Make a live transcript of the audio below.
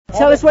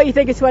Tell us what you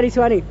think of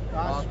 2020.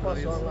 That's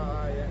spot on,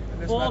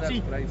 yeah.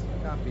 40.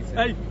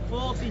 Hey,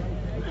 40.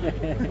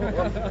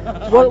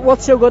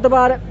 What's so good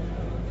about it?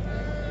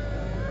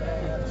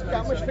 It's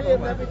atmosphere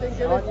and everything,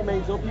 innit? Your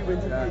mains up, you win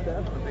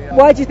it.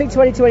 Why do you think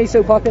 2020 is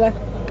so popular?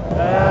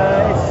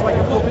 It's like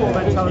a football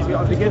mentality. You've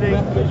got a beginning,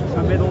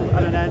 a middle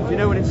and an end. You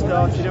know when it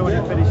starts, you know when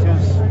it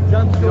finishes.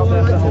 You're not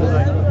there for the whole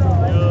day.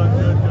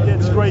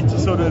 It's great to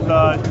sort of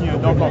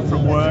knock off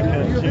from work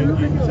and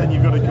then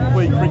you've got a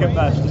complete cricket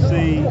match to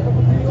see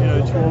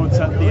towards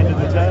at the end of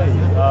the day.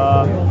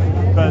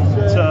 But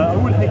I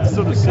would hate to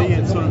sort of see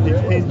it sort of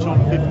impinge on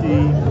 50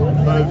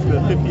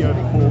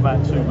 over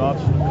format too much.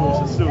 Of course,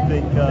 I still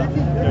think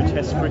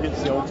Test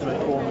cricket's the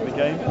ultimate form of the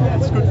game.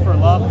 It's good for a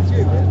laugh. It's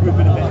a good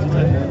bit of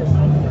entertainment.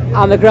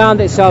 And the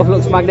ground itself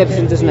looks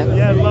magnificent, doesn't it?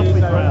 Yeah, lovely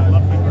ground.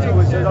 Lovely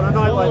ground. On a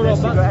night like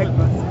this, you've got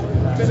Aigburth.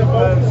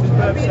 Superb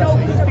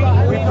setting.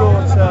 We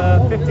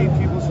brought 15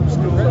 pupils from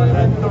school and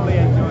they're thoroughly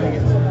enjoying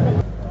it.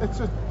 It's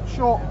a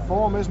short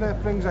form, isn't it?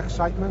 It brings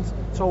excitement.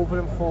 It's over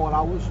in 4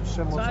 hours,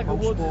 similar to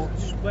most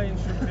sports.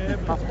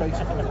 That's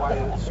basically why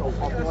it's so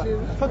popular.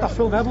 I thought that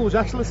Phil Neville was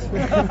excellent.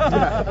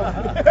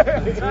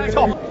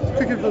 Tom,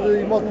 cricket for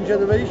the modern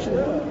generation,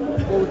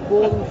 both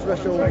boredom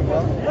threshold and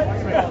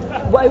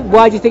that.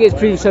 Why do you think it's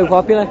proved so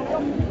popular?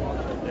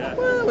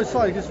 Well, it's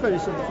very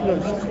simple,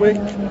 it's quick.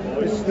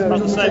 It's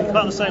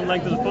about the same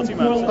length as a footy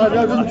match.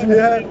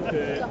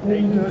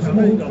 It's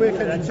very quick,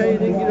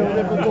 entertaining,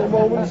 Liverpool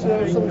moments,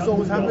 something's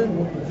always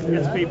happening.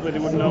 It's people who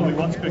wouldn't normally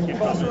watch cricket.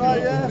 That's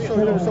right, yeah. So,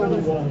 it's only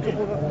a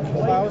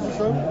couple of hours or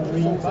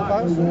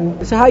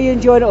so. So how are you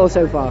enjoying it all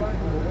so far?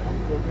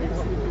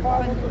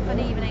 Fun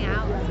evening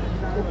out,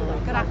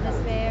 good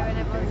atmosphere and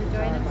everyone's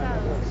enjoying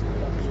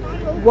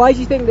themselves. Why do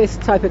you think this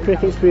type of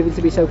cricket is proving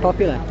to be so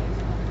popular?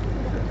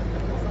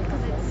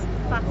 Because it's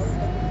fast.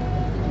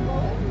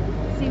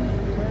 Seems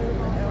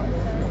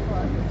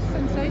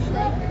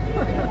sensational.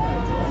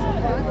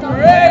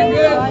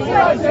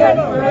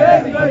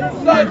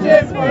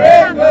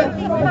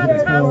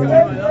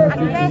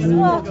 And guess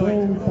what?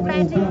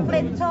 Ready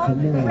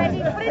Flinton,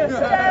 ready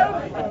Flintstone.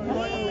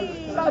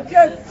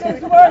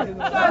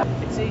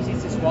 It's easy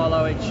to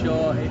swallow, it's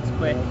short, it's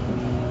quick,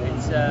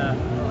 it's a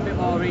bit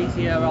more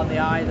easier on the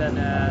eye than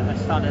a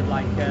standard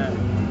like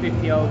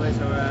 50 overs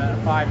or a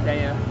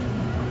 5-dayer.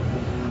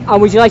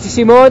 And would you like to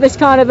see more of this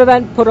kind of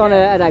event put on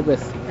at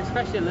Aigburth?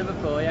 Especially in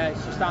Liverpool, yeah,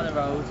 it's just down the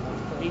road,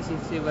 easy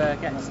to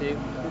get to,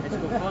 it's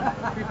good fun.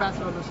 It'd be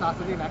better on a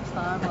Saturday next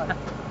time.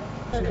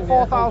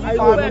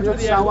 4,500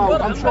 sell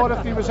out. I'm sure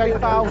if there was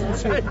 8,000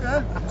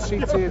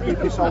 seats here,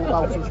 they'd be sold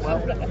out as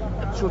well.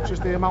 Such as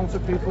the amount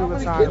of people who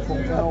are trying to come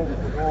over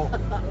the wall.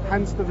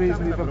 Hence the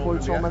reason they've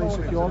employed so many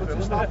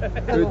security staff.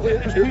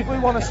 Because people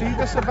who want to see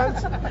this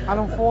event, and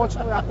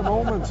unfortunately at the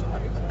moment,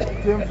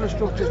 the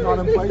infrastructure is not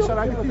in place at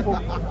Aigburth,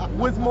 but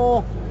with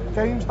more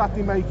games that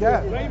they may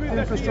get, the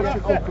infrastructure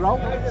could grow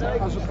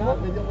as a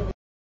club.